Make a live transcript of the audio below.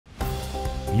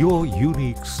Your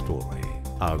unique story,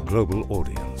 our global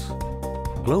audience.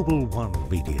 Global One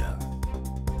Media.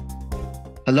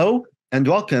 Hello, and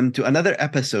welcome to another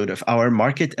episode of our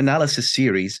market analysis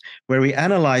series, where we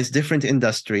analyze different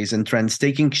industries and trends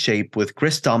taking shape with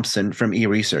Chris Thompson from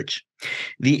eResearch.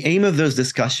 The aim of those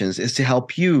discussions is to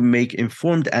help you make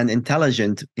informed and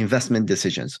intelligent investment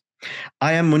decisions.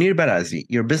 I am Moneer Barazi,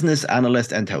 your business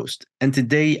analyst and host, and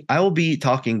today I will be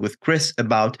talking with Chris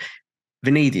about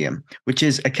vanadium, which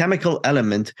is a chemical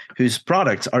element whose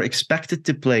products are expected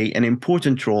to play an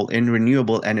important role in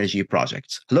renewable energy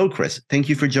projects. Hello, Chris. Thank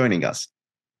you for joining us.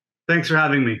 Thanks for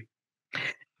having me.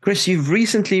 Chris, you've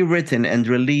recently written and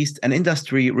released an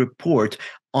industry report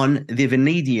on the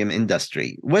vanadium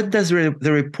industry. What does the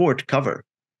report cover?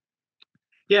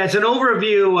 Yeah, it's an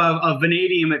overview of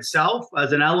vanadium itself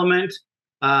as an element,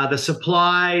 the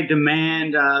supply,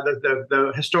 demand,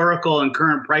 the historical and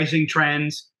current pricing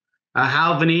trends,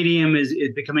 how vanadium is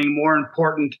becoming more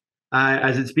important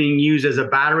as it's being used as a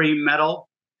battery metal.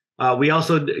 We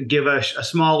also give a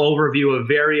small overview of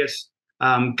various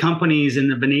companies in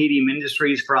the vanadium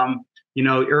industries, from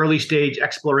early stage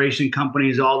exploration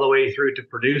companies all the way through to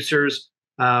producers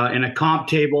in a comp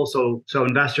table, so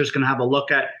investors can have a look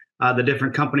at the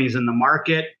different companies in the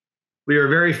market. We were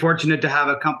very fortunate to have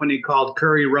a company called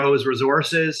Currie Rose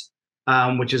Resources,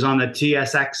 which is on the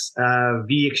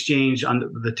TSXV exchange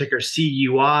on the ticker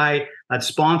CUI, that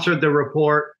sponsored the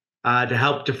report to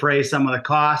help defray some of the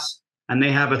costs. And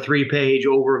they have a 3-page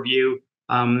overview.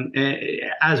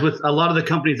 As with a lot of the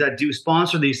companies that do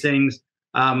sponsor these things,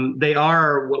 they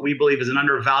are what we believe is an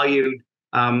undervalued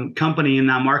company in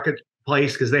that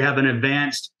marketplace, because they have an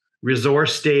advanced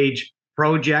resource stage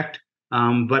project,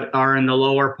 but are in the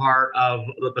lower part of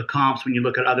the comps when you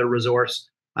look at other resource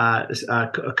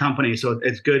companies. So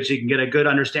it's good, so you can get a good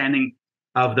understanding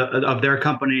of their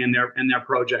company and their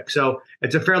project. So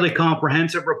it's a fairly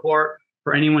comprehensive report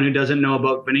for anyone who doesn't know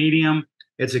about vanadium.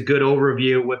 It's a good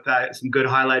overview with some good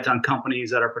highlights on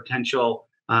companies that are potential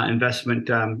investment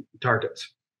targets.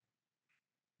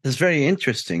 That's very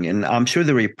interesting, and I'm sure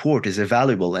the report is a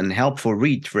valuable and helpful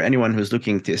read for anyone who's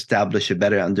looking to establish a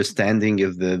better understanding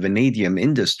of the vanadium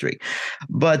industry.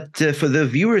 But for the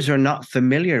viewers who are not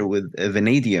familiar with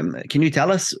vanadium, can you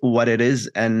tell us what it is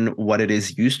and what it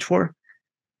is used for?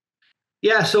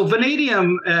 Yeah, so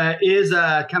vanadium is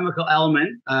a chemical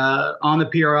element on the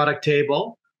periodic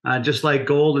table, just like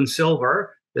gold and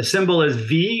silver. The symbol is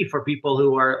V for people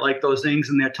who are like those things,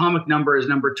 and the atomic number is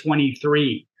number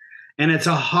 23. And it's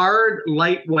a hard,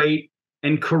 lightweight,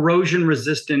 and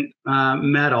corrosion-resistant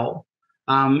metal.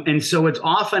 And so it's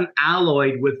often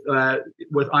alloyed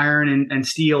with iron and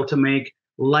steel to make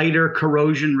lighter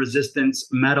corrosion resistance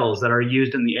metals that are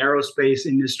used in the aerospace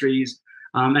industries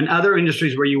and other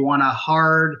industries where you want a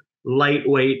hard,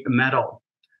 lightweight metal.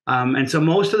 And so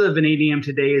most of the vanadium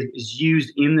today is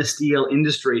used in the steel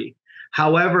industry.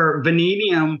 However,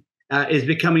 vanadium is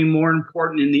becoming more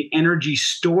important in the energy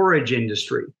storage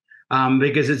industry,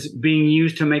 because it's being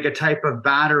used to make a type of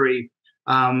battery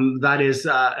that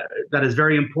is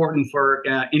very important for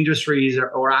industries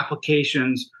or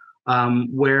applications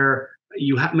where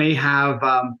you may have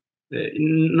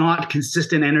not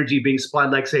consistent energy being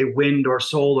supplied, like say wind or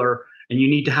solar, and you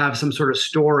need to have some sort of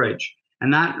storage.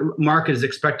 And that market is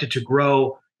expected to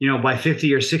grow, by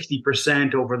 50 or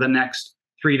 60% over the next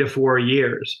 3 to 4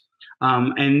 years.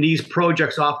 And these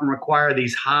projects often require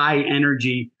these high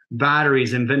energy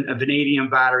batteries, and vanadium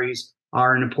batteries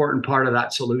are an important part of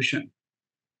that solution.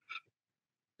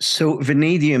 So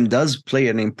vanadium does play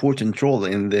an important role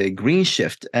in the green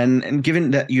shift. And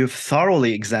given that you've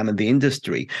thoroughly examined the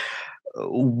industry,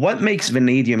 what makes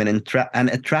vanadium an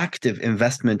attractive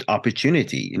investment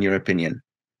opportunity, in your opinion?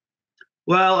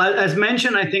 Well, as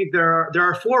mentioned, I think there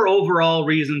are 4 overall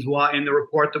reasons why in the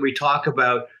report that we talk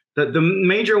about. The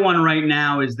major one right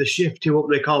now is the shift to what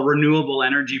they call renewable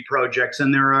energy projects.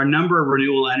 And there are a number of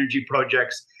renewable energy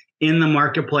projects in the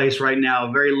marketplace right now,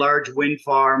 very large wind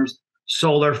farms,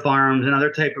 solar farms, and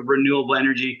other type of renewable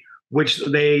energy, which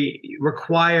they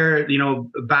require,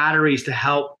 batteries to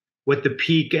help with the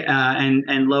peak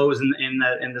and lows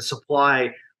in the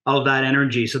supply of that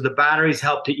energy. So the batteries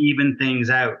help to even things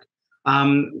out.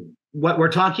 What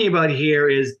we're talking about here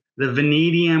is the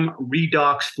vanadium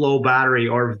redox flow battery,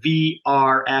 or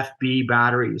VRFB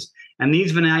batteries. And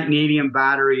these vanadium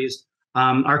batteries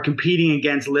are competing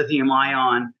against lithium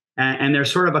ion, and they're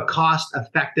sort of a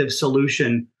cost-effective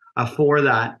solution for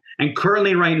that. And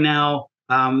currently right now,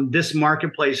 this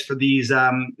marketplace for these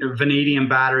vanadium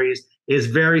batteries is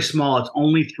very small. It's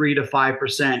only 3 to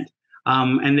 5%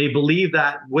 And they believe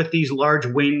that with these large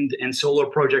wind and solar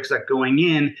projects that going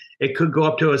in, it could go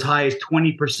up to as high as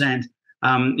 20%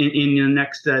 in the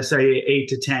next, say, 8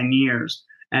 to 10 years.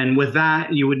 And with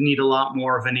that, you would need a lot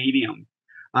more vanadium.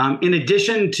 In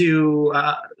addition to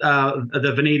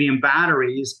the vanadium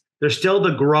batteries, there's still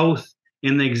the growth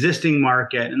in the existing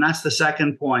market. And that's the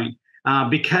second point.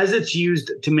 Because it's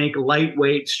used to make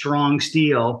lightweight, strong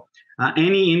steel,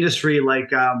 any industry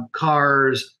like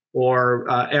cars or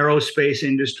aerospace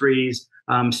industries,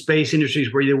 space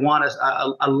industries where you want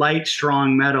a light,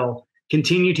 strong metal,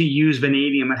 continue to use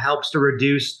vanadium. It helps to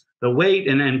reduce the weight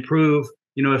and improve,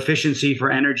 efficiency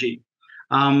for energy.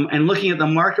 And looking at the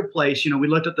marketplace, we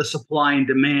looked at the supply and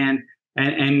demand,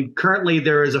 and currently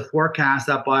there is a forecast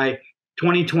that by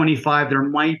 2025 there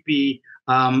might be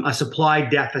a supply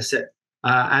deficit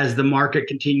as the market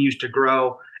continues to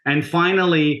grow. And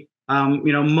finally,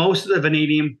 most of the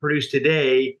vanadium produced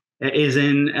today is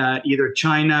in either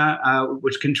China,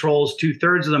 which controls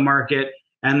 2/3 of the market,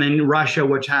 and then Russia,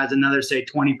 which has another, say,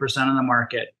 20% of the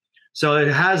market. So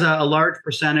it has a large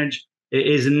percentage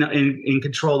is in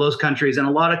control of those countries, and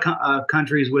a lot of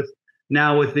countries with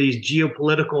these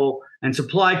geopolitical and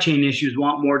supply chain issues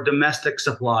want more domestic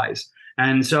supplies.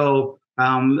 And so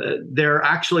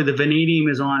the vanadium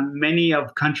is on many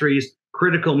of countries'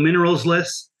 critical minerals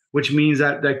lists, which means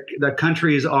that the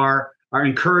countries are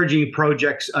encouraging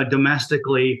projects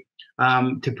domestically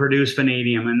to produce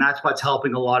vanadium, and that's what's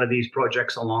helping a lot of these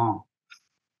projects along.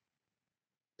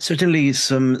 Certainly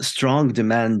some strong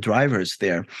demand drivers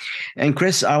there. And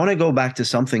Chris, I want to go back to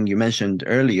something you mentioned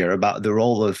earlier about the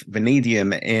role of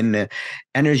vanadium in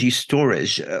energy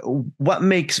storage. What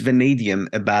makes vanadium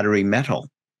a battery metal?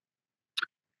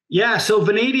 Yeah, so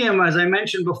vanadium, as I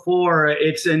mentioned before,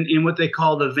 it's in what they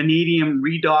call the vanadium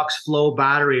redox flow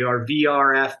battery, or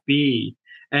VRFB.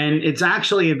 And it's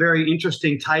actually a very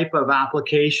interesting type of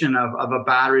application of a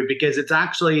battery, because it's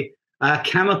actually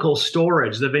chemical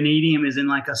storage. The vanadium is in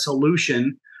like a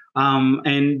solution.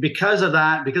 And because of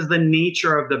that, because of the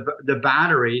nature of the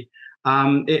battery,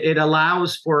 it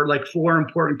allows for like 4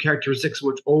 important characteristics,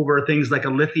 which over things like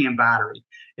a lithium battery.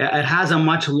 It has a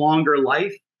much longer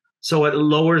life, so it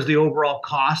lowers the overall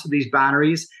cost of these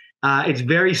batteries. It's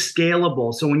very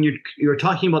scalable. So when you're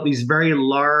talking about these very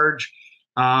large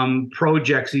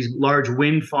projects, these large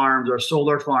wind farms or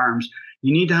solar farms,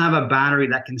 you need to have a battery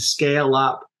that can scale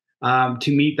up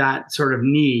to meet that sort of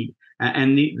need.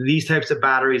 And these types of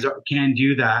batteries can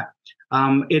do that.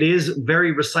 It is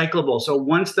very recyclable. So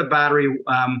once the battery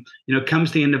comes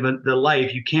to the end of the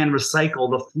life, you can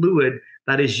recycle the fluid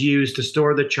that is used to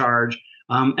store the charge.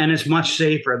 And it's much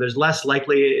safer. There's less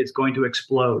likely it's going to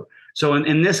explode. So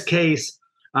in this case,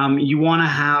 you want to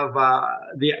have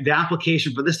the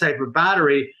application for this type of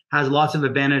battery has lots of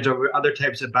advantage over other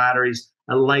types of batteries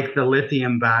like the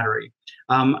lithium battery.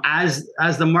 As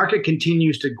the market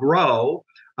continues to grow,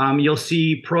 you'll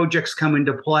see projects come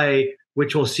into play,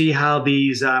 which will see how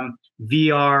these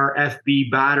VRFB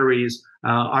batteries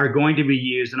are going to be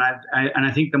used, and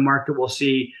I think the market will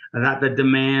see that the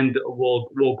demand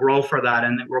will grow for that,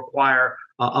 and it require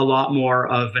a lot more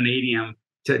of vanadium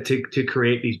to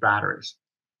create these batteries.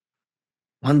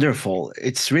 Wonderful.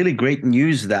 It's really great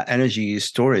news that energy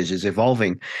storage is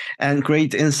evolving, and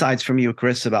great insights from you,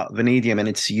 Chris, about vanadium and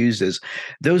its uses.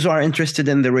 Those who are interested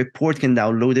in the report can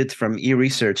download it from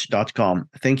eResearch.com.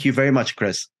 Thank you very much,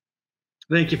 Chris.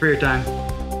 Thank you for your time.